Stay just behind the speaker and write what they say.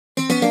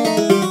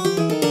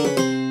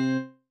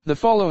The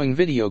following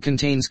video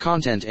contains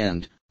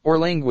content or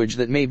language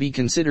that may be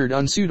considered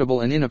unsuitable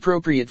and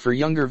inappropriate for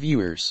younger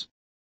viewers.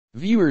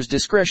 Viewers'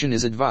 discretion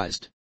is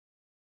advised.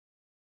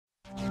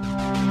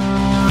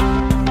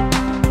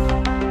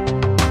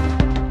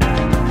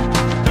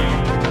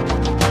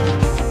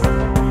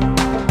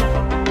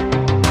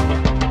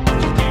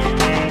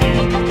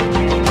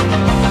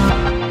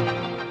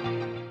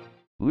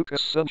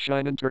 Lucas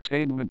Sunshine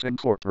Entertainment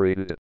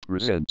Incorporated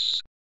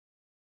presents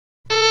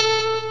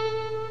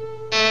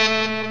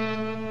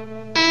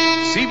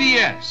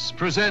CBS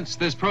presents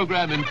this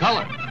program in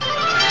color.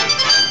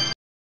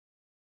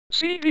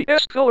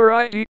 CBS Color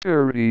ID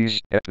Parodies,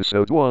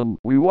 Episode 1,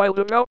 We Wild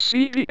About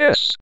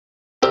CBS.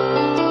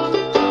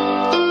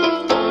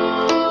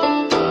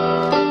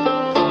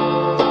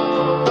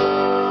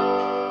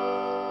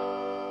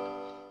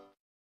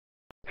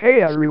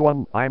 Hey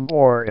everyone, I'm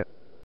bored.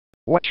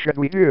 What should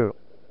we do?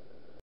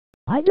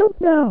 I don't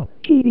know,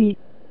 Peedy.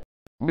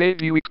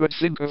 Maybe we could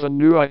think of a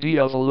new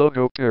idea of a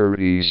logo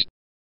parodies.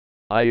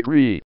 I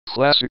agree,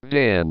 classic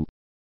Dan.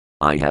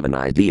 I have an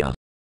idea.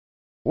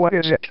 What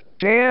is it,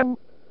 Dan?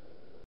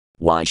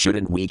 Why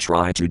shouldn't we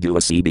try to do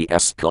a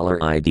CBS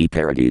Color ID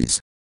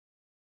Parodies?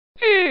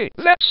 Hey,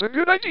 that's a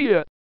good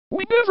idea.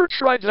 We never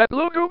tried that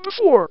logo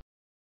before.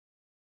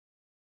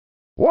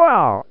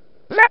 Wow,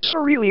 that's a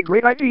really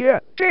great idea,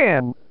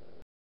 Dan.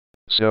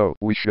 So,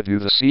 we should do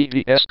the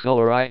CBS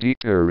Color ID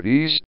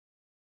Parodies?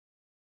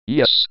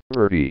 Yes,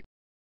 Birdie.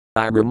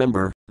 I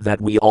remember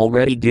that we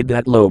already did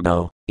that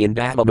logo in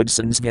Daffy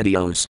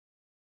videos.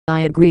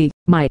 I agree,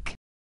 Mike.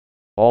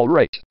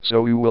 Alright,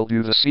 so we will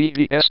do the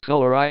CBS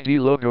Color ID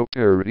logo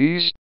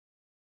parodies?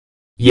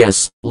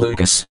 Yes,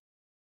 Lucas.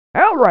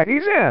 Alrighty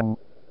then.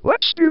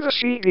 Let's do the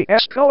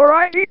CBS Color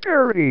ID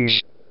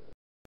parodies.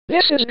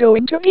 This is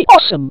going to be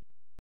awesome.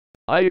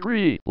 I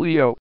agree,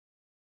 Leo.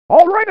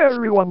 Alright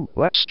everyone,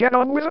 let's get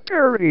on with the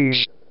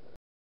parodies.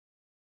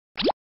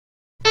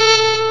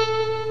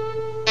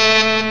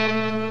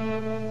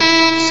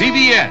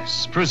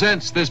 CBS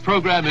presents this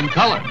program in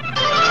color.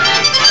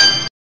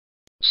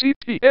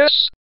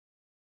 CBS?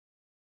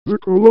 The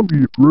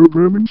Columbia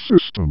Programming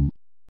System.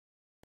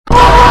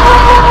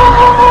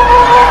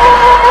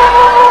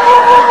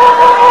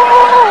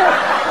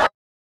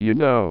 You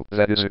know,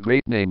 that is a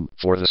great name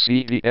for the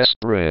CBS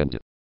brand.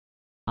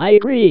 I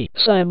agree,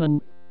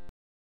 Simon.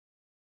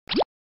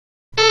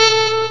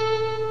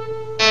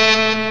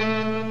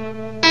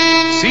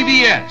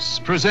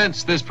 CBS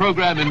presents this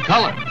program in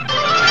color.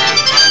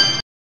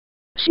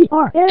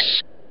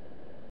 CRS.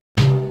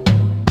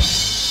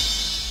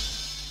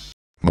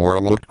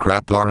 More look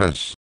crap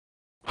Doris.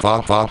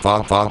 Fa fa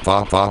fa fa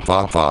fa fa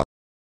fa fa.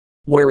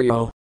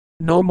 Wario.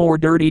 No more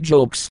dirty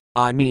jokes,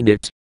 I mean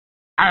it.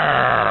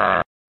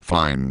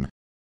 Fine.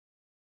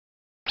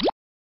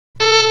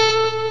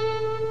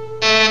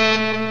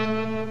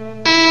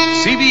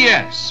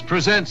 CBS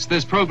presents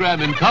this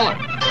program in color.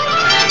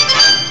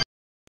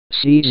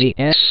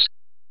 CZS.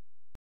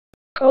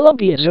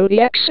 Columbia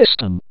Zodiac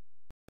System.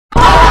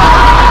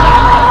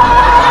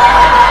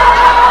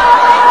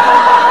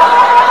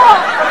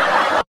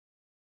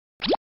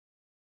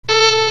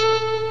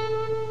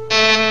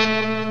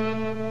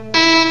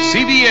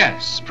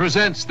 CBS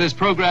presents this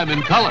program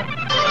in color.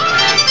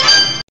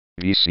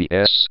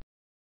 VCS.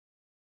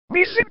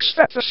 Methinks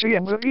that the C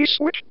and the V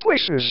switch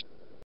places.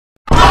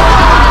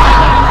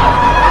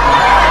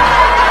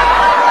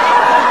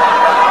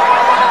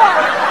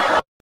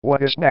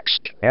 What is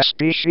next,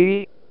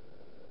 SBC?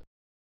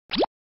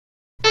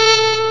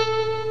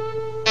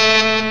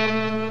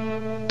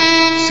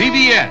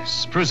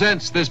 CBS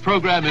presents this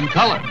program in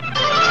color.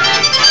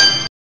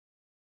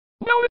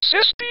 No, it's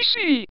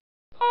SBC.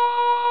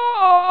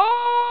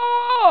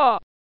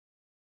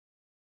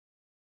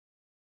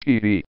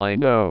 Peedy, I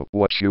know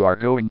what you are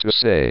going to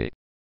say.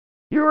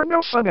 You're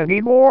no fun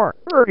anymore,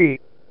 Birdie.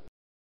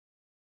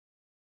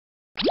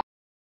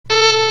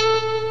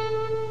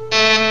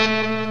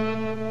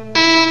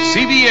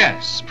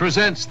 CBS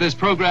presents this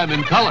program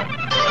in color.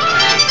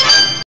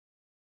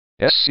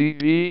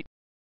 SCV?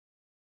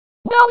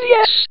 Now the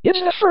S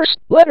is the first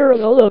letter of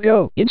the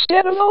logo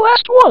instead of the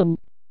last one.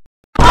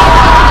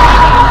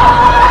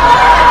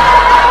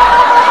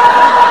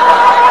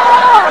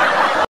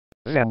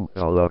 Then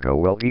the logo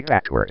will be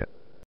backward.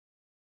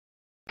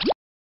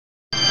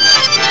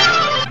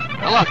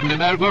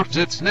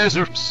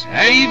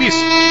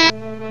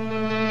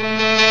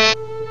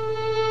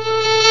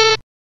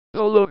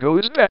 The logo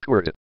is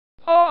backward.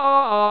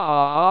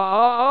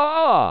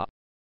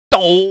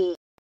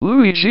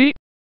 Luigi?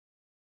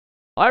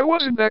 I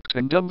wasn't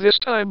acting dumb this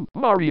time,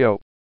 Mario.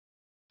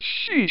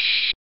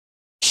 Sheesh.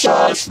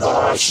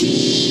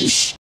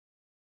 Sheesh.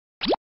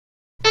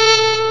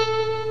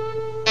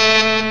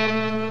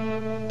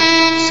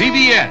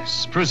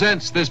 CBS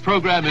presents this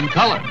program in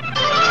color.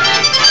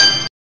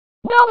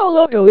 Now the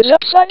logo is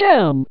upside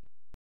down.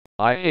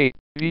 I hate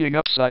being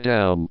upside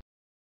down.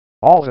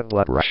 All the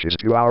blood rushes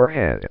to our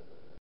head.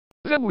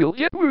 Then we'll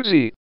get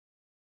woozy.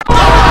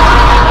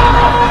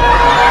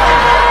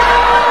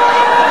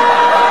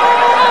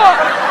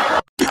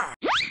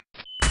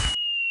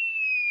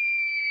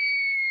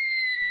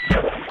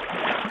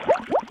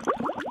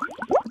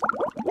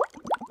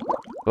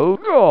 Oh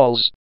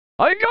galls!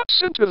 I got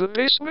sent to the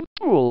basement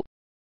pool.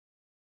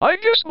 I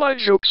guess my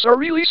jokes are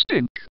really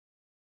stink.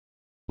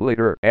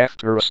 Later,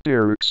 after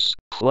Asterix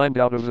climbed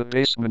out of the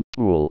basement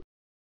pool.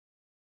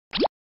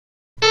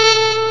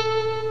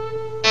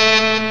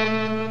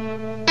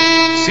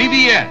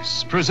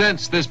 CBS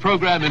presents this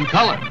program in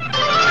color.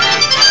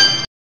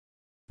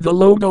 The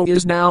logo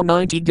is now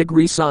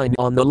 90-degree sign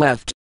on the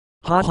left.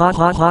 Hot, hot,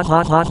 hot, hot,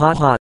 hot, hot, hot,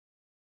 hot.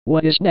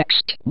 What is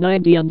next?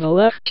 90 on the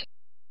left?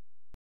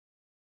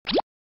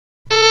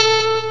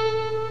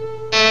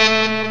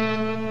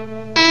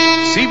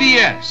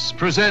 CBS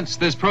presents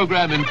this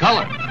program in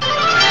color.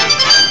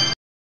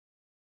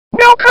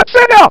 Now cut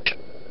that out!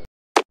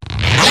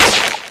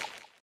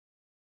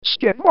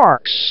 Skid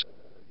marks.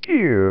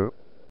 Ew.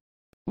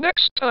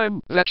 Next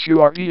time that you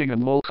are eating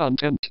animal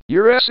content,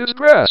 your ass is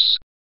grass.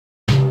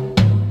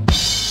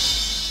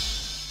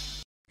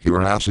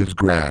 Your ass is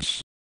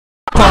grass.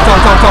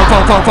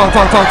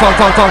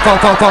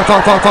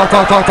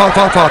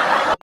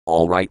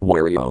 Alright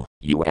Wario,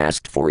 you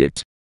asked for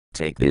it.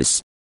 Take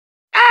this.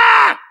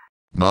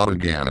 Not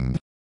again.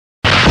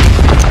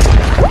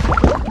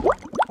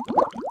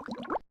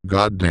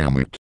 God damn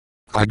it.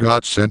 I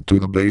got sent to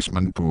the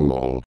basement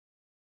pool.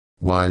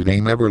 Why they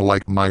never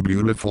liked my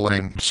beautiful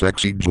and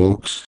sexy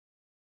jokes?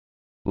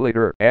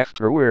 Later,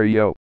 after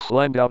Wario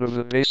climbed out of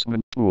the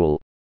basement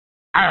pool.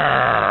 You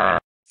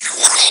are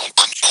all a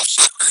bunch of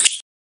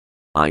suckers.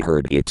 I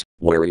heard it,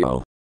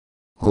 Wario.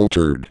 Oh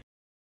turd.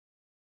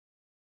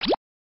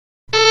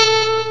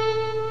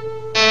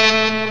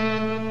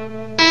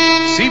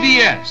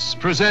 CBS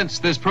presents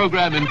this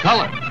program in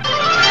color.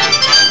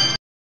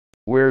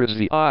 Where is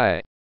the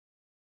eye?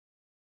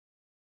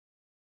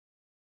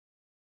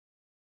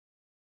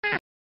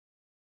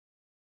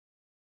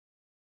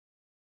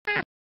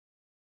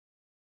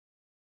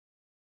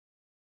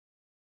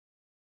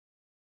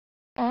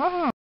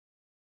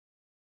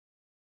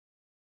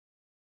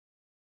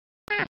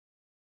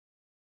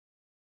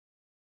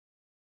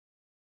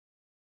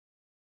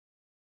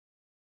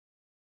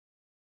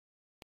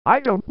 I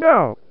don't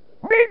know.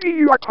 Maybe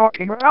you are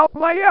talking about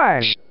my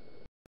eyes.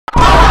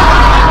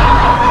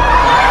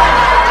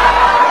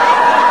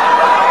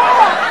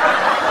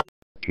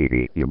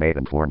 Peedy, you made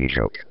a corny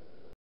joke.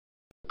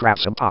 Grab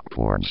some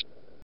popcorns.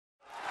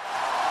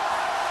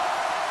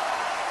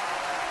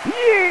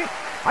 Yeah,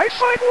 I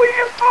finally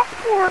have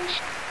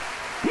popcorns.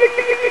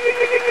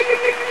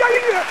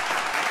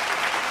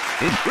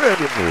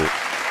 Incredible.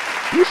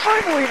 You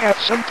finally have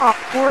some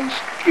popcorns,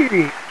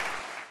 Peedy.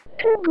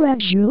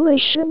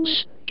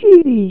 Congratulations,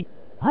 Peedy.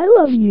 I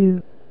love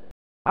you.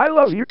 I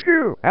love you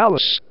too,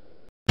 Alice.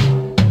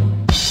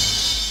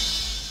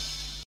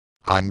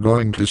 I'm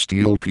going to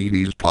steal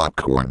Peedy's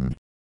popcorn.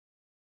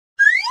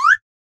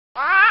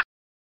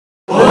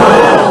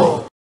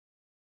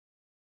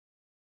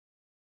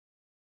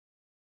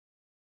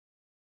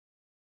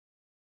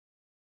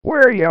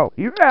 Wario,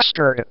 you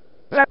bastard.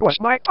 That was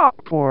my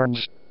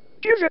popcorns.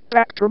 Give it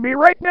back to me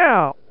right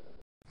now.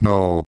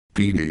 No,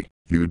 Peedy,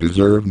 you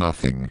deserve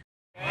nothing.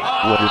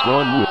 What is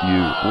wrong with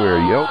you,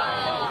 Wario?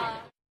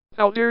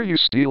 How dare you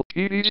steal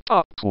Peedy's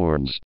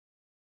popcorns?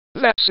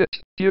 That's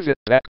it. Give it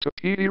back to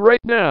Peedy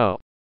right now.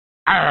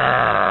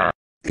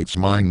 It's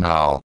mine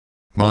now.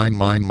 Mine,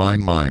 mine,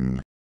 mine,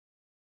 mine.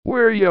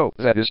 Wario,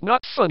 that is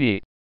not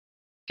funny.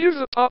 Give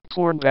the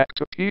popcorn back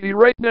to Peedy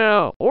right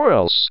now, or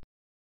else.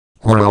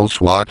 Or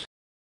else what?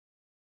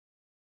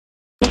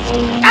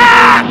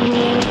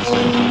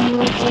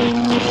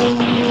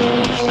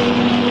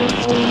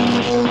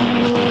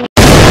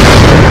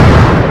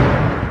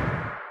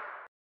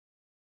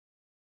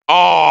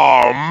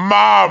 Oh,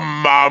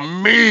 mamma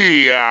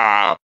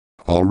mia!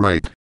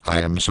 Alright,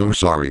 I am so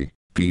sorry,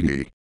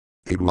 Peedy.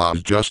 It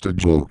was just a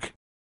joke.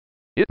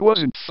 It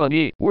wasn't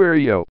funny,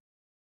 Wario.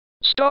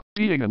 Stop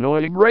being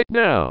annoying right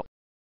now.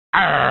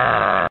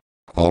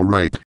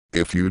 Alright,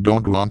 if you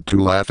don't want to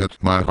laugh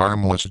at my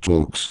harmless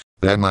jokes,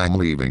 then I'm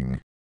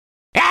leaving.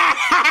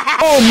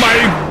 Oh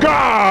my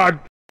god!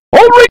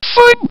 Alright,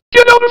 fine!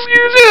 Get out of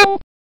here then!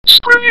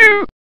 Screw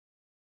you!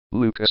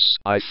 Lucas,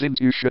 I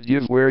think you should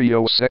give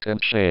Wario a second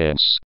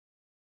chance.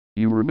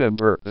 You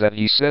remember that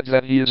he said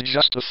that he is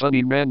just a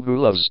funny man who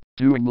loves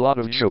doing a lot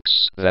of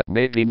jokes that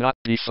maybe not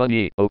be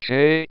funny,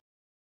 okay?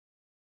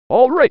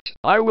 Alright,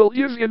 I will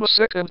give him a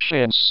second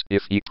chance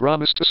if he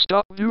promised to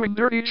stop doing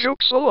dirty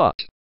jokes a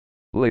lot.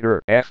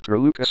 Later, after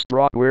Lucas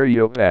brought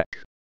Wario back.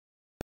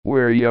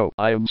 Wario,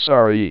 I am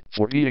sorry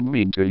for being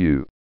mean to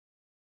you.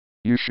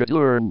 You should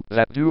learn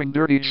that doing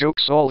dirty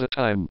jokes all the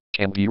time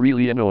can be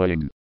really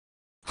annoying.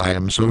 I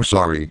am so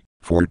sorry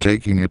for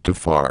taking it too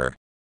far.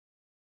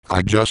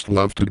 I just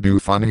love to do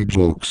funny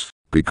jokes,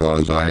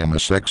 because I am a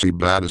sexy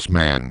badass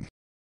man.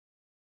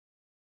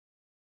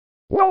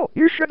 Well,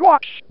 you should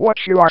watch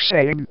what you are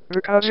saying,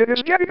 because it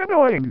is getting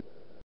annoying.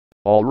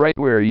 Alright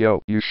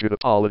Wario, you should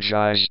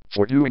apologize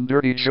for doing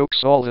dirty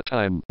jokes all the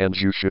time, and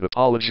you should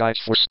apologize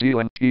for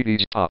stealing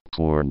Peedy's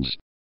popcorns.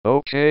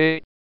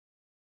 Okay?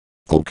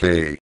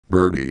 Okay,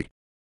 Birdie.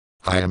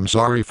 I am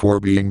sorry for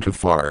being too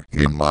far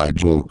in my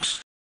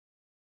jokes.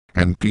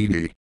 And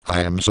Peedy,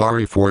 I am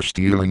sorry for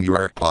stealing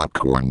your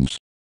popcorns.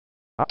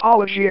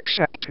 Apology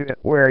accepted,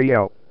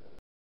 Wario.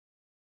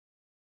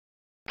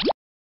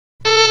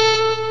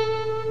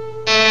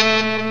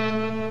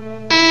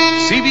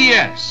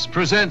 CBS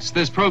presents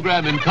this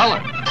program in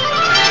color.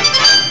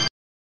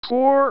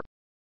 For,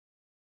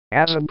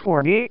 as in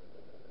corny,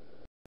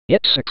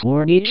 it's a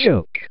corny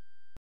joke.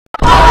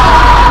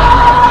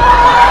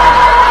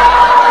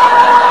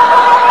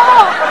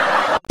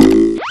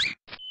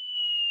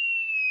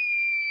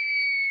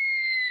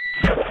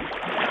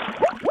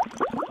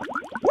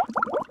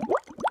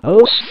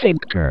 Oh,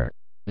 Stinker.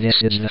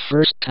 This is the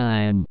first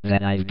time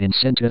that I've been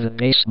sent to the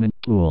basement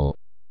pool.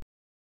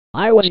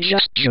 I was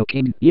just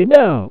joking, you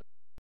know.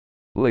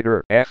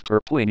 Later, after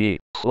Pliny,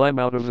 climb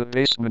out of the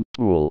basement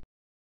pool.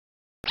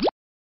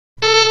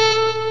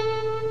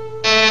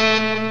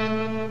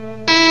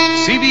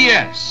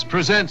 CBS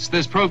presents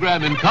this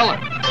program in color.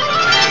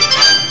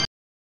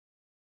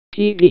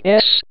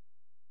 PBS?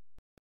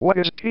 What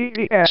is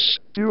PBS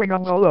doing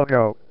on the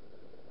logo?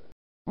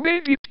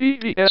 Maybe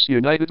PBS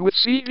united with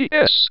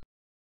CBS.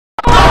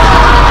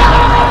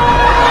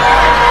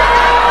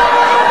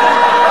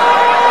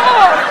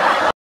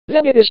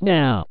 Then it is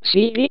now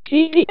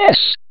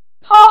CBS.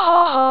 Ha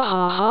ha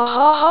ha ha ha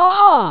ha ha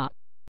ha.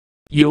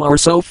 You are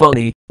so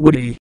funny,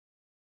 Woody.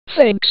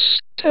 Thanks,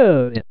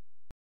 Toad.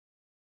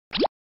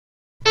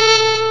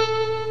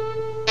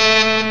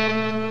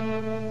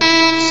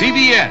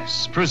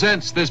 CBS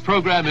presents this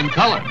program in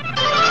color.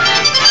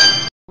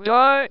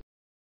 Why?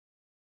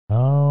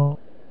 Oh,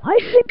 I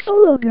think the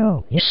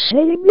logo is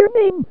saying your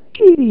name,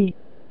 Peedy.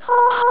 Ha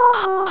ha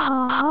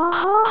ha ha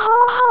ha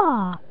ha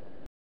ha.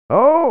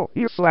 Oh,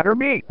 you flatter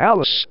me,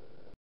 Alice.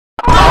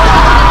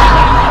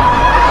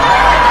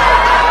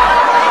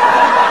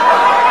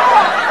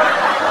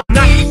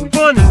 Not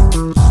funny.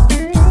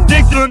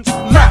 Dickens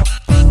laugh.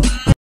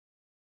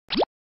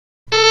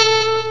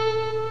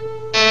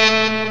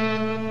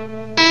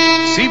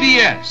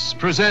 CBS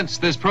presents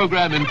this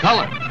program in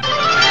color.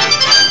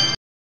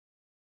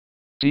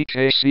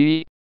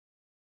 DKC?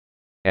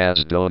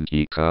 As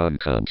Donkey Kong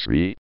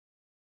Country.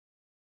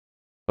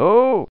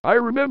 Oh, I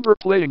remember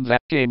playing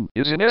that game.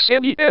 Is an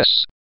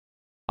SNES.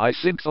 I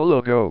think the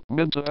logo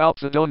meant about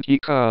the Donkey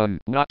Kong,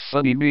 not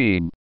funny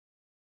mean.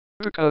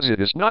 Because it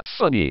is not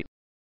funny.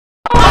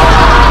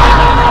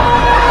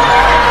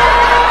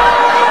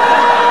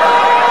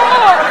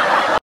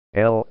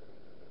 L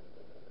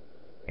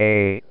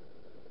A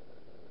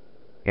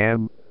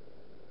M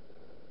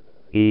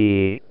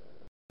E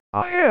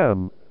I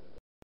am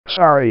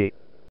sorry.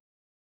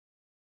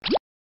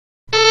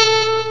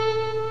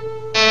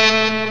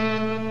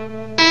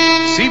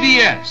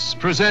 CBS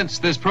presents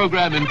this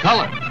program in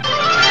color.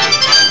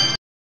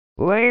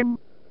 Lame.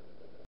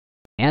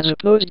 As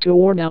opposed to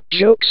worn out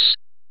jokes.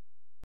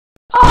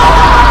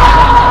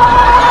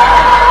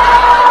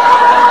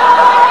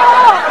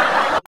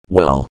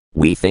 Well,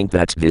 we think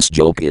that this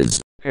joke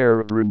is.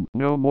 Aaron,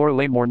 no more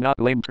lame or not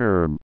lame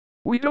term.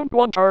 We don't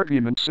want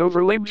arguments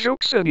over lame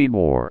jokes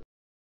anymore.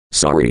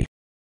 Sorry.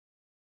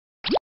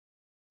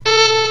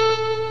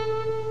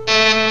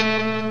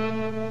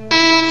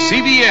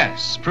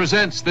 CBS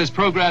presents this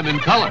program in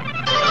color.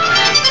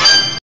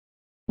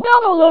 Now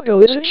the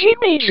logo is a G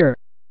major.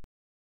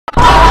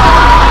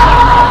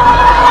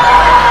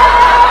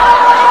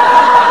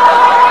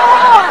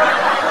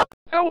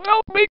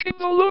 Help making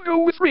the logo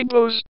with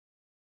rainbows.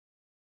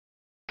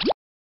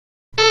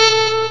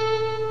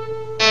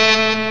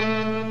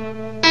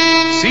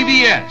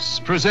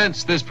 CBS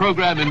presents this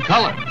program in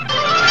color.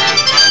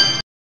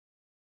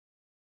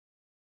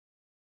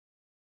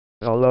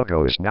 The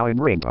logo is now in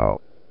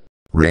rainbow.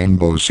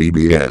 Rainbow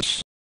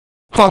CBS.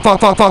 Stop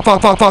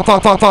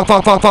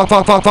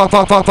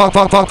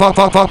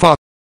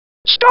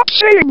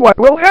saying what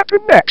will happen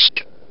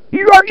next.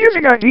 You are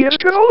giving ideas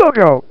to the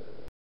logo.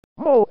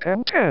 Mole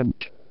and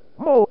tent.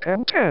 Mole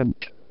and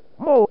tent.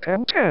 Mole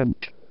and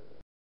tent.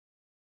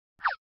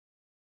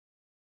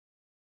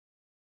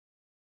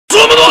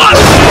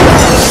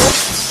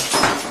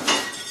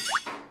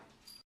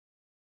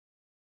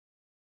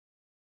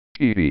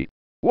 Peedy,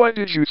 why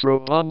did you throw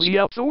Bonzi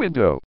out the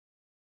window?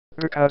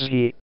 Because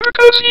he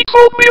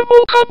called me a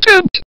mole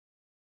content.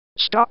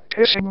 Stop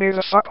pissing me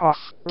the fuck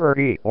off,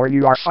 Birdie, or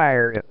you are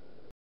fired.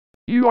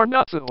 You are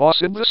not the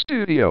boss in the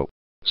studio,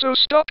 so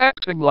stop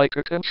acting like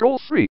a control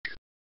freak.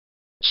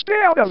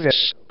 Stay out of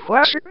this,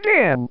 classic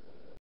Dan.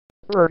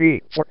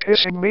 Birdie, for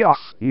pissing me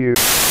off, you.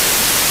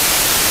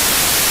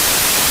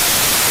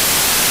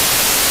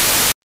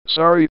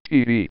 Sorry,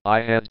 Peedy,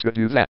 I had to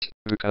do that,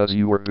 because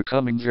you were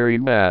becoming very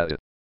mad.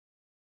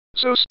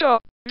 So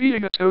stop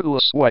being a total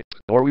swipe,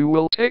 or we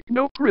will take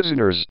no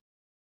prisoners.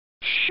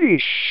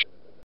 Sheesh.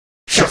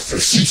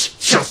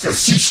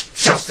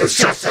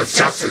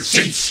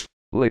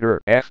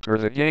 Later, after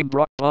the gang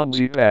brought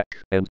Bonzi back,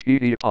 and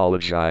Peedy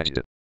apologized.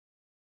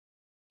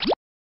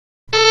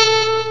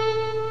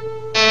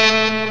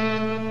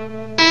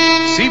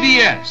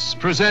 CBS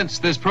presents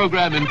this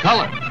program in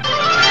color.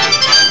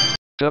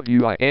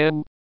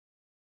 WIN.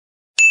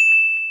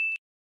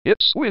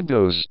 It's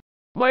Windows.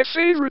 My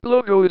favorite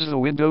logo is the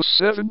Windows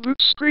 7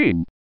 boot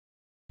screen.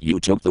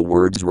 You took the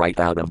words right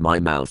out of my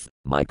mouth,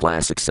 my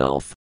classic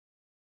self.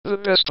 The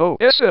best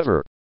OS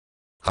ever.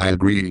 I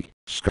agree,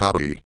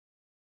 Scotty.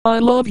 I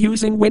love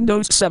using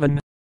Windows 7.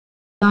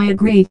 I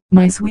agree,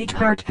 my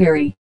sweetheart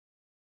Harry.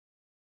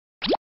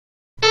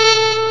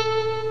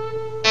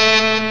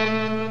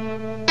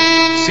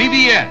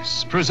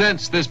 CBS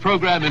presents this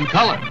program in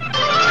color.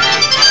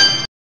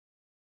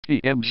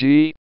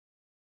 PMG.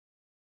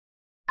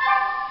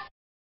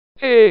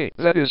 Hey,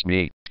 that is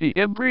me,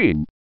 PM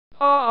Green.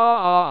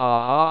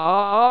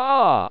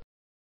 I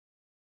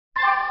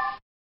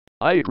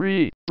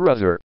agree,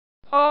 brother.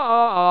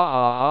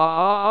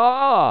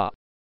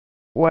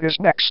 What is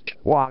next,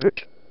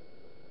 Wabbit?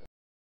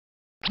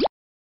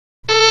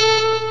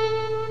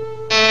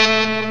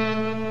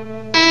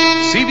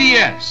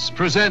 CBS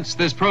presents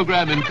this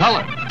program in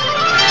color.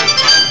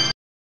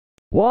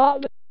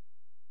 What?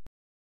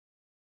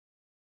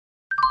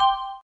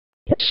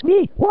 It's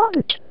me,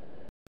 Wabbit.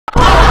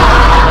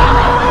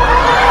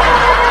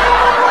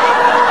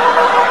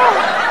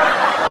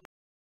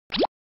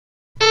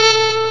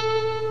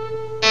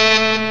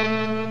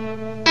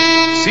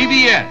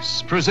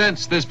 CBS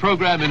presents this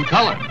program in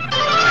color.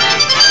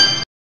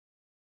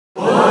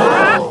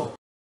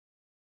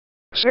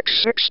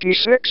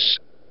 666.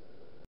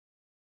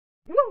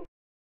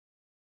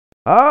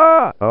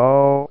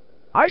 Uh-oh.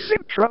 I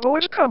think trouble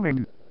is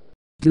coming.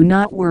 Do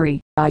not worry,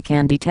 I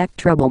can detect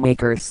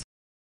troublemakers.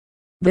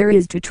 There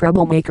is two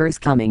troublemakers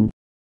coming.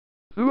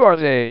 Who are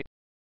they?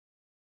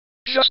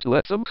 Just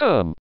let them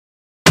come.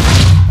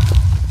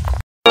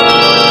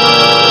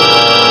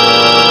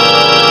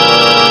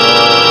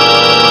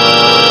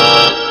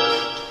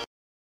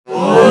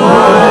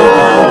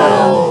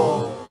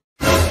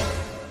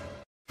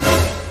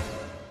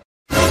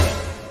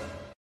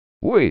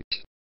 Wait.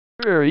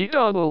 Barry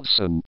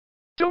Donaldson.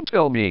 Don't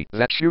tell me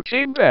that you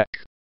came back.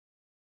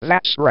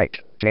 That's right,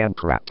 Dan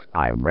Crap.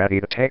 I am ready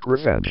to take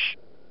revenge.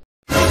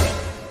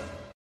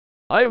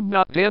 I am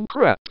not Dan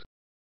Crap.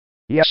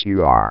 Yes,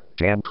 you are,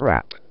 Dan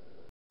Crap.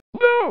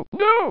 No,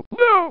 no,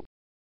 no!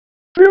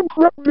 Dan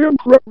Crap, Dan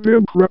Crap,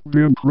 Dan Crap,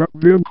 Dan Crap,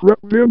 Dan Crap,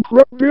 Dan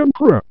Crap, Dan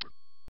Crap.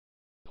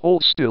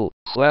 Hold still,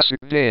 classic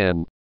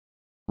Dan.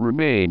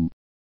 Remain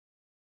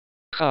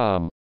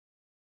calm.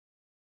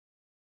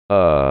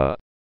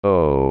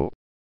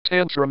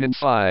 Tantrum in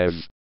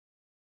 5,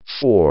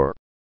 4,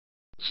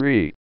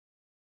 3,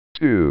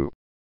 2,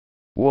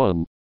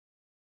 1.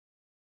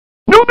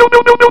 No, damn,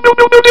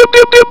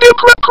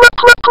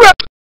 crap.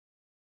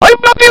 I'm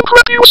not damn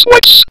crap, you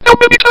swipes. How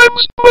many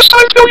times must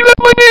I tell you that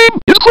my name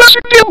is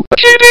Classic Dan?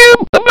 Okay, Dan,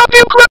 I'm not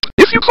damn crap.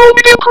 If you call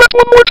me damn crap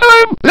one more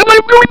time, then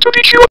I'm going to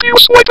beat you up, you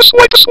swipe.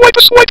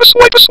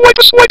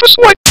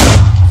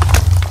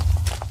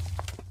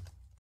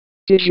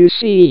 Did you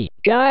see,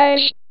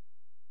 guys?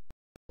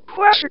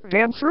 Classic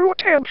Dan threw a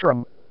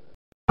tantrum.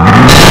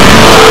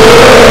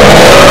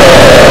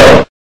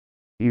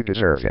 You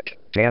deserve it,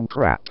 Dan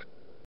Crap.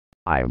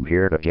 I am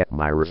here to get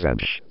my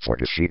revenge for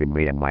deceiving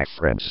me and my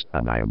friends,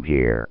 and I am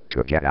here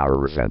to get our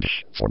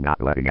revenge for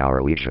not letting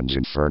our legions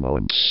infernal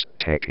imps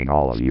taking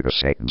all of you to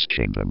Satan's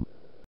kingdom.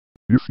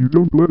 If you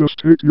don't let us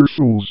take your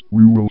souls,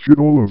 we will shit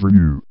all over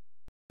you.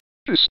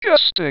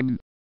 Disgusting!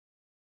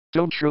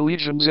 Don't your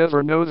legions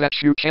ever know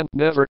that you can't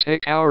never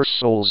take our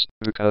souls,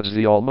 because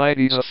the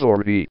Almighty's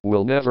authority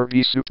will never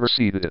be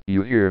superseded,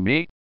 you hear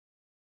me?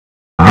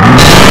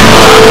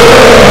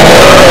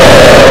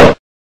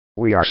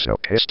 We are so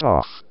pissed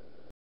off.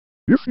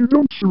 If you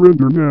don't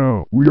surrender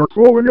now, we are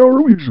calling our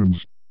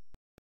legions.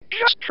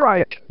 Just try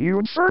it, you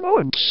infernal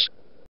imps.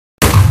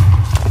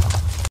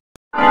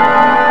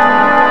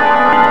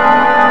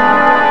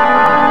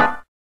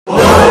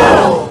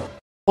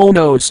 Oh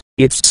noes,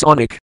 it's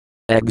Sonic.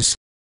 Eggs.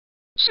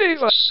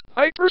 Save us,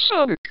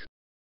 Hypersonic!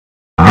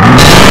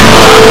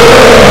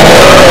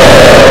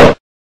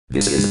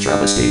 This is a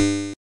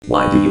travesty.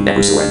 Why do you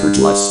never surrender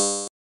to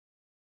us?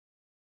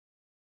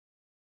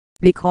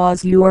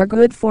 Because you are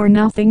good for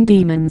nothing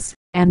demons,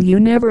 and you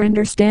never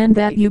understand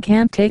that you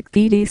can't take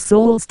Peddy's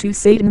souls to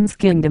Satan's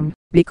kingdom,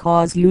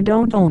 because you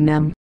don't own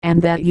them,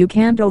 and that you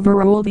can't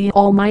overrule the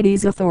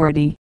Almighty's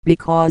authority,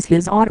 because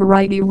his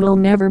authority will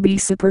never be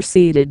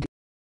superseded.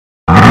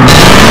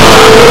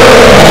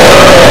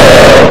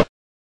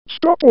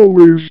 Stop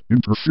always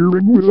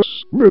interfering with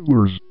us,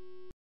 meddlers.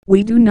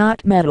 We do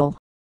not meddle.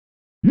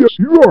 Yes,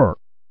 you are.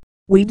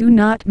 We do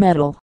not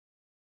meddle.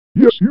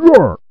 Yes, you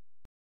are.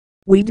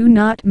 We do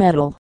not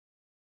meddle.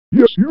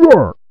 Yes, you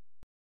are.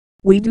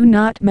 We do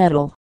not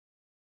meddle.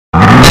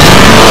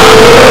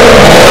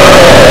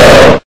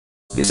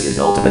 This is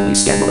ultimately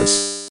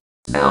scandalous.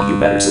 Now you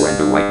better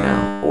surrender right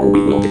now, or we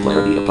will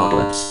declare the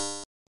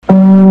apocalypse.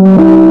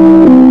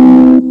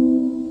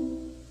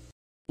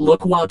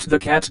 Look what the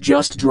cat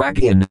just dragged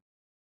in.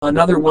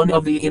 Another one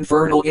of the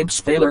infernal imps'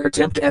 failure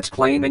attempt at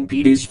claiming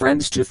Peedy's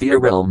friends to their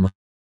realm.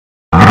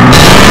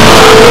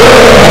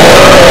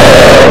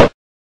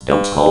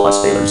 Don't call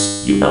us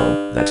failures, you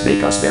know, that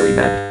make us very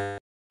mad.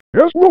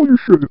 As well you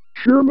should,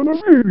 Chairman of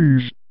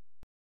Hades.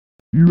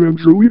 You and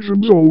your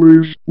legions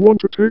always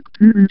want to take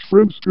Peedy's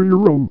friends to your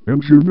realm,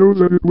 and you know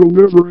that it will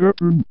never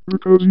happen,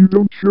 because you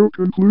don't show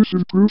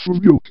conclusive proof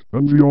of guilt,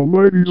 and the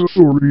Almighty's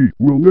authority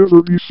will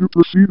never be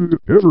superseded,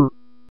 ever.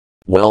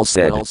 Well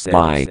said.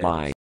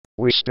 Bye.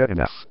 We stood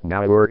enough,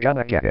 now we're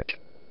gonna get it.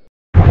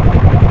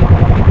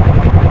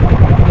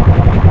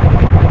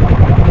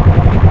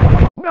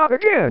 Not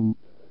again!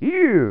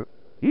 You!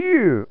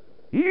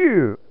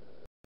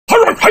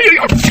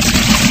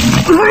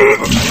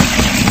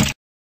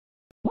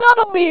 Not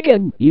on me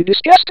again, you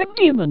disgusting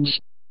demons!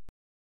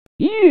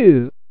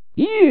 You!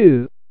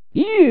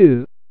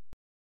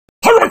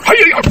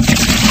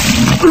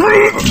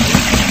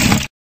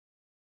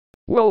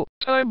 Well,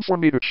 time for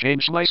me to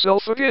change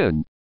myself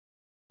again.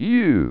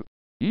 You!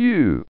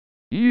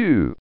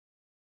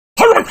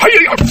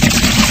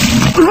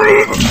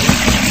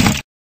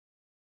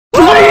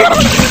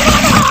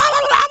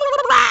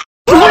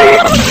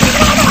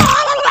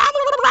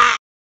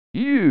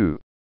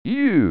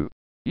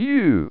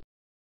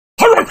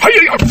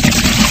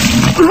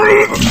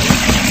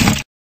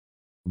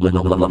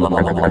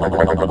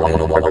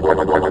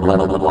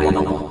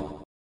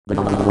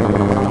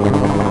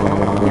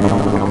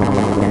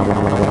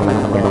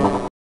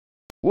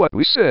 What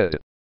we said.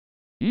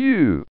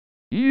 You.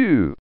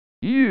 You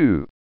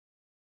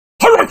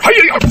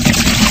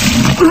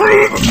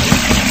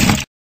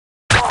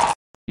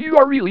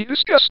are really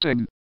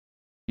disgusting.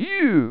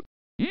 You.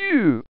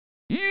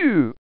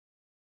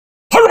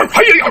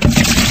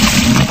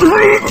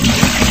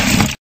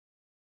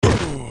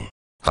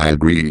 I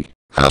agree,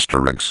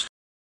 Asterix.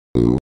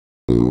 Ooh.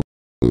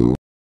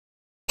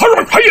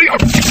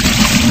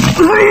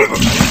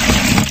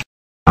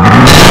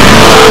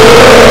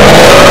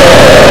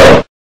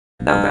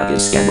 Now that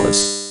is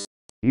scandalous.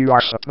 You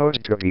are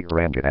supposed to be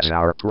branded as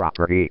our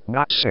property,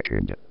 not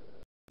second.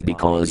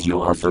 Because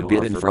you are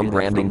forbidden from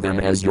branding them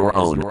as your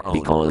own,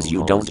 because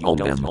you don't own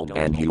them,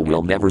 and you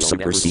will never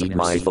supersede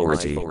my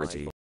authority.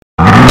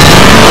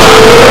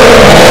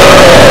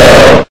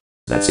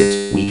 That's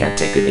it, we can't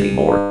take it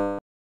anymore.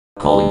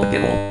 Calling the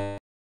devil.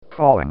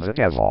 Calling the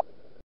devil.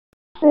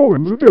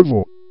 Calling the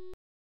devil.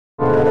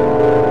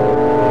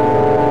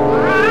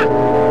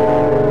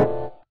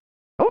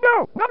 Oh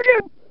no, not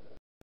again!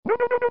 No.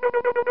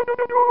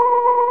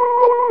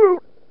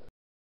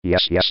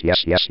 Yes. Ha. Defense is in the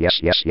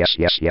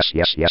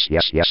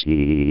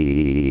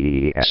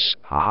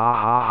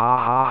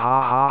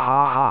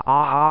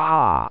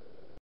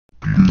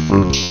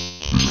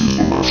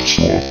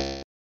last slot.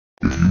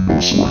 If you don't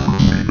surrender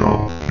to me now, you are going to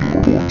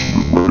regret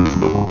it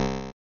forever.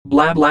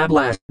 Blah,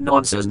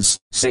 nonsense,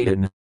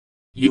 Satan.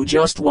 You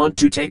just want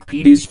to take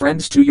Peedy's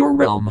friends to your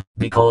realm,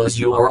 because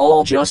you are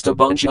all just a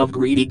bunch of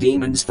greedy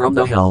demons from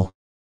the hell.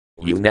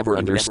 You never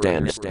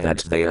understand that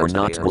they are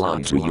not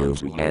belong to you,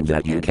 and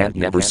that you can't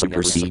never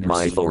supersede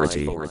my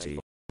authority.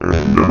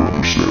 And never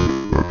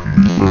understand that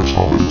Peedy's friends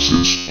all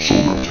exist, so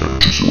that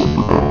can't you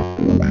surrender now,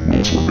 or we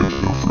will torment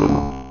him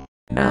forever.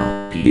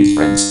 Now, Peedy's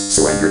friends,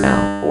 surrender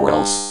now, or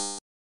else.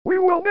 We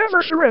will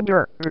never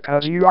surrender,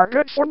 because you are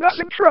good for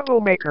nothing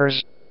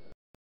troublemakers.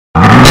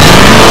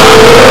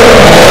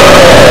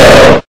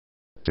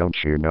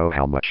 Don't you know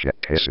how much it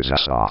pisses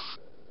us off?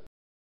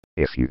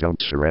 If you don't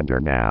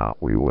surrender now,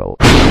 we will.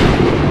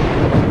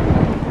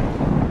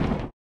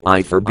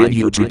 I forbid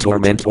you to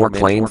torment or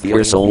claim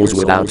their souls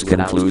without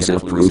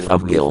conclusive proof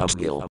of guilt.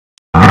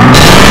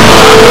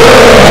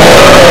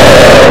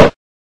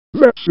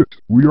 That's it,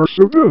 we are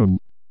so done.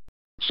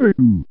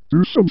 Satan,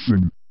 do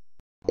something.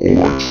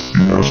 Alright,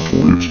 you asked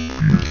for it,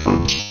 Peedy's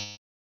friends.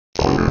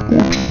 I am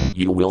going to.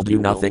 You will do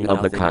nothing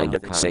of the kind,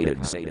 Satan.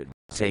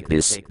 Take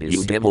this,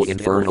 you devil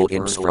infernal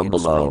imps from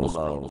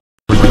below.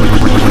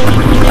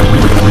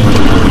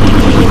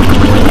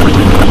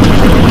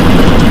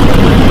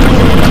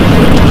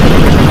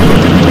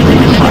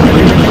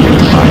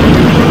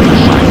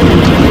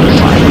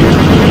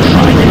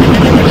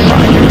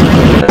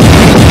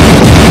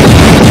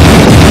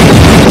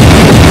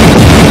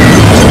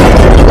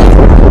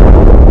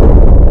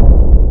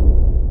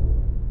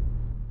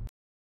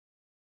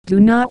 Do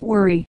not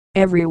worry,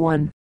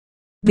 everyone.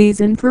 These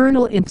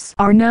infernal imps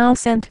are now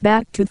sent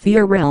back to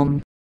their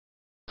realm.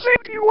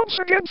 Thank you once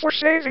again for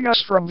saving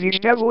us from these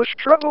devilish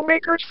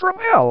troublemakers from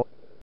hell.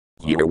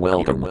 You're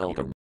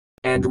welcome.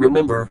 And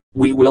remember,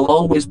 we will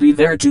always be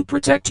there to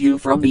protect you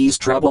from these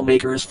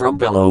troublemakers from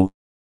below.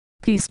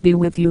 Peace be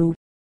with you.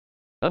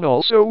 And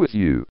also with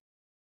you.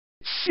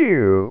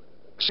 Phew.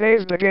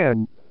 Saved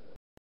again.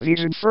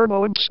 These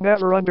infernal imps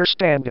never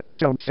understand,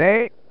 don't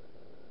they?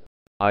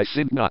 I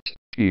think not,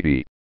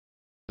 Peedy.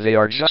 They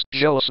are just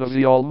jealous of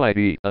the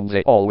Almighty, and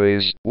they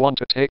always want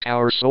to take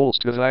our souls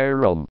to their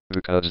realm,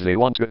 because they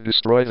want to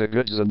destroy the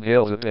goods and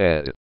heal the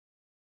bad.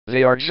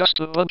 They are just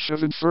a bunch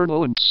of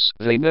infernal imps.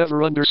 They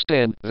never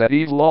understand that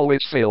evil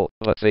always fails,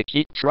 but they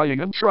keep trying,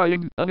 and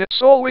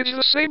it's always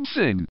the same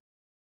thing.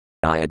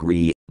 I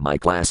agree, my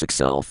classic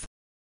self.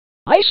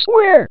 I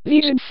swear,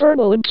 these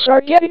infernal imps are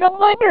getting on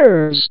my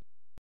nerves.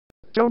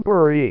 Don't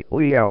worry,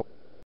 Leo.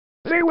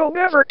 They will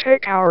never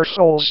take our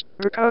souls,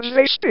 because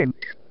they stink.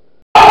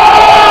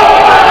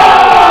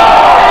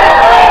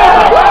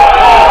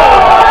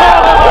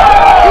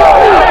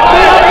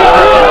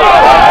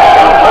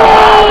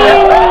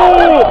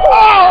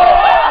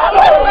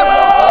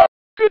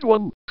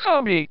 one,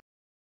 Cami.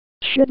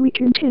 Should we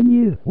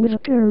continue with the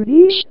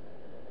parodies?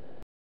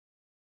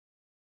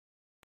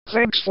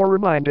 Thanks for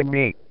reminding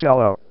me,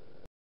 Dello.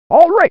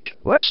 Alright,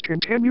 let's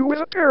continue with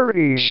the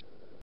parodies.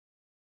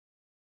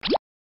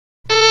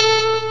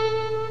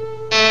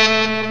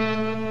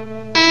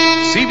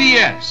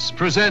 CBS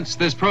presents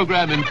this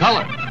program in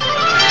color.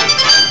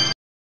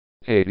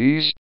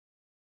 Hades.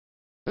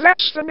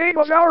 That's the name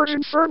of our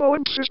infernal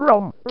imps'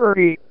 realm,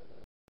 Birdie.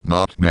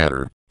 Not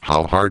matter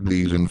how hard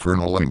these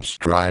infernal imps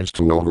tries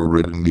to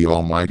overridden the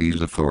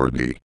Almighty's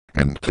authority,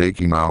 and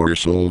taking our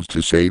souls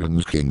to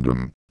Satan's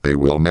kingdom, they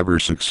will never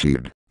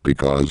succeed,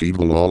 because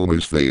evil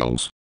always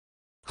fails.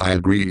 I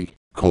agree,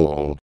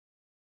 Cole.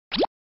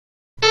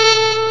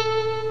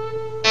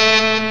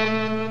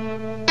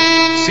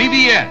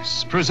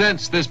 CBS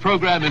presents this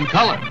program in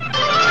color.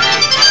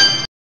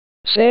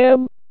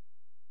 Sam?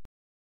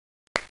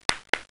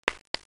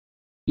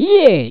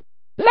 Yay!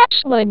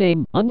 That's my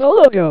name on the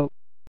logo.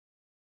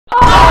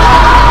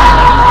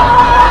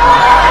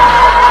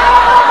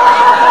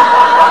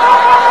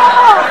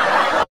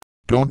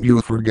 Don't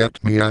you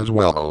forget me as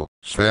well,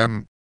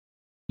 Sam.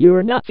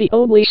 You're not the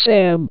only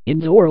Sam in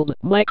the world,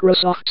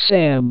 Microsoft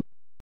Sam.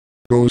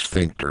 Go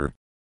sphincter.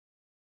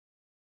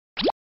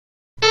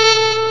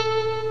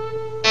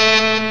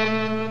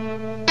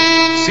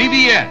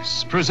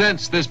 CBS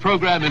presents this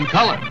program in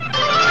color.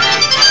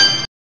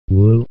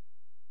 Whoa.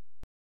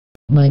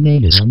 My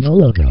name is on the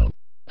logo.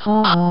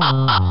 Ha ha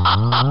ha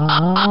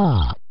ha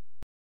ha.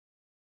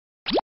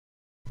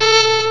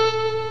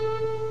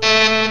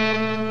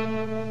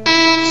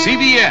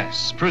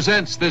 CBS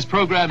presents this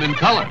program in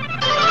color.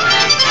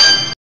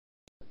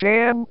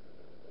 Dan.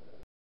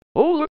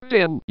 Oh look,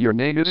 Dan, your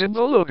name is in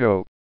the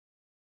logo.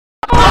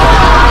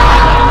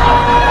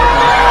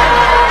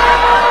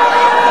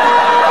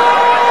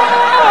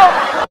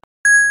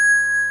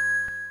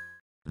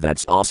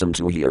 That's awesome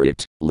to hear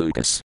it,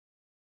 Lucas.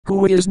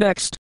 Who is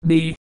next,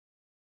 me?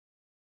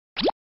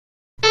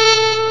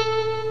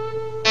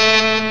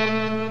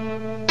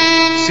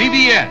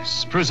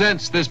 CBS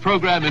presents this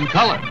program in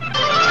color.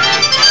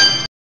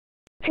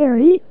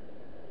 Harry?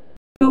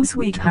 Oh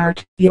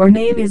sweetheart, your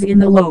name is in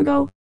the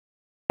logo.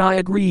 I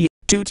agree,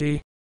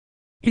 Tootie.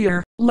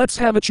 Here, let's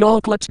have a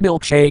chocolate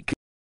milkshake.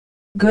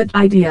 Good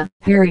idea,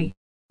 Harry.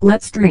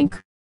 Let's drink.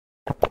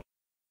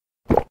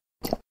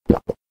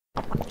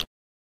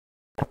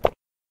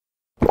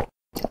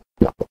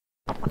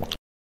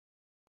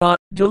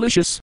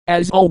 Delicious,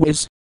 as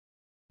always.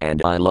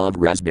 And I love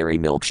raspberry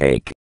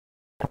milkshake.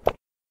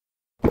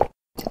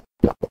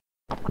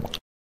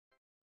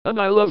 And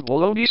I love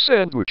bologna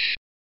sandwich.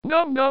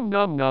 Nom nom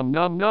nom nom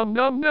nom nom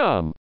nom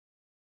nom.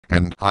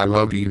 And I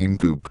love eating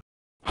poop.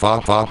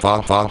 Fa fa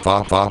fa fa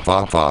fa fa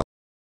fa fa.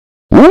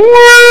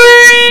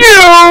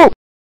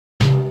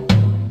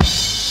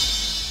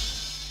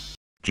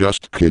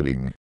 Just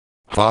kidding.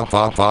 Fa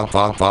fa fa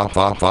fa fa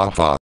fa fa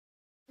fa.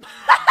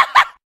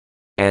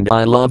 And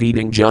I love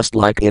eating just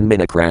like in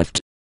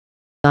Minecraft.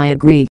 I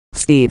agree,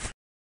 Steve.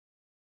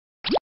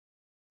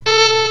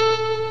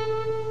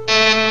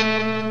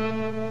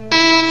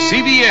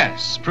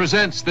 CBS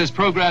presents this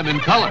program in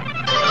color.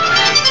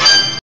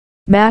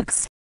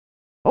 Max?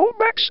 Oh,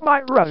 Max,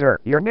 my brother,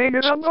 your name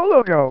is on the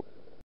logo.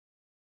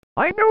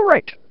 I know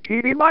right,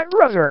 Peedy, my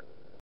brother.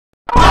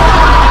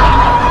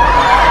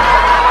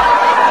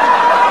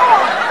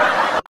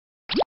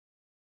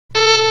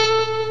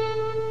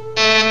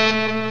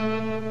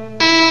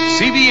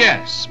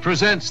 CBS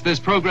presents this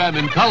program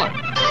in color.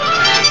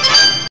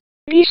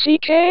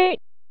 BCK?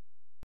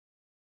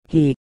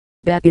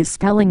 That is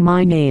spelling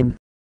my name.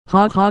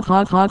 Hog hog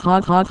hog hog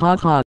hog hog hog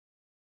hog.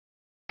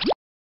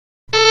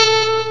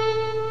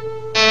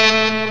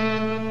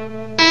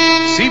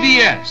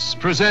 CBS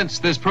presents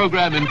this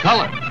program in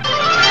color.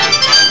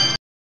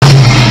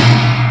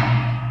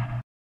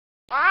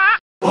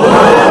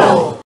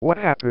 What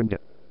happened?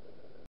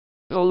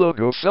 The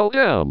logo fell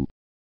down.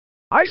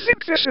 I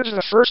think this is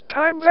the first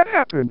time that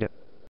happened.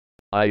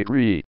 I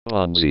agree,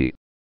 Bonzi.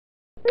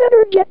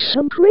 Better get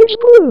some crazy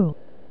glue.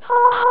 Ha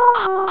ha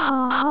ha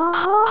ha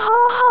ha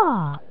ha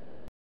ha.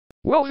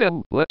 Well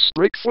then, let's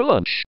break for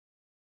lunch.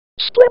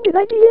 Splendid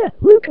idea,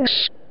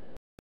 Lucas.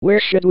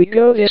 Where should we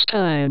go this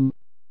time?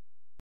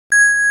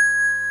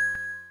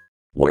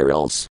 Where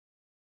else?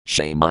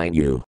 Shame on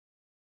you.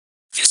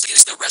 This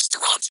is the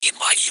restaurant in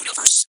my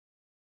universe.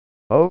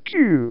 Oh,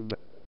 cube.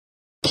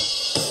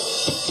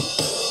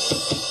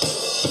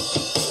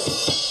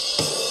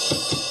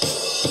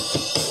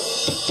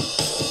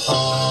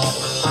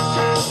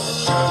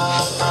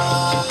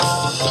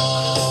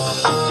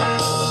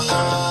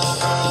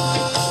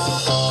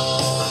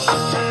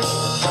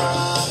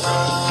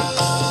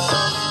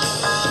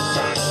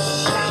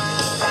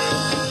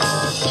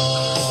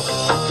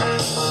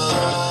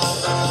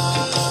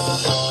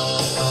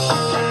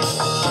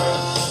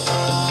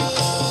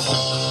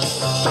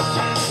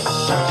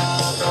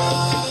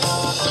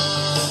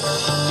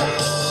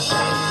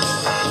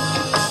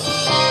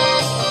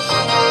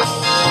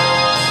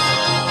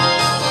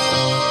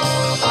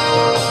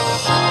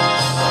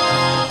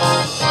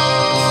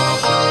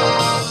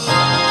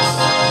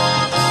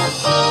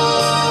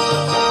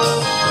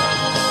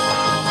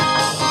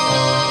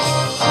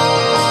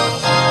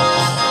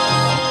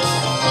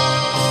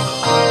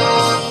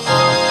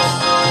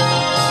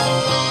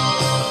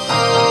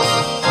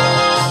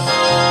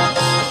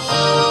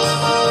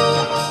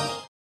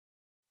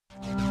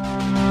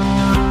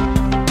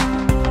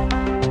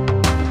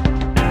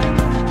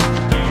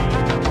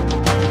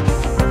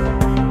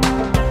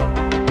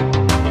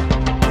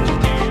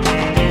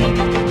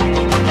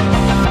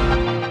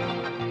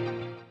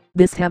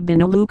 This have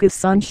been a Lucas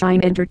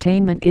Sunshine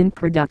Entertainment in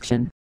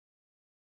production.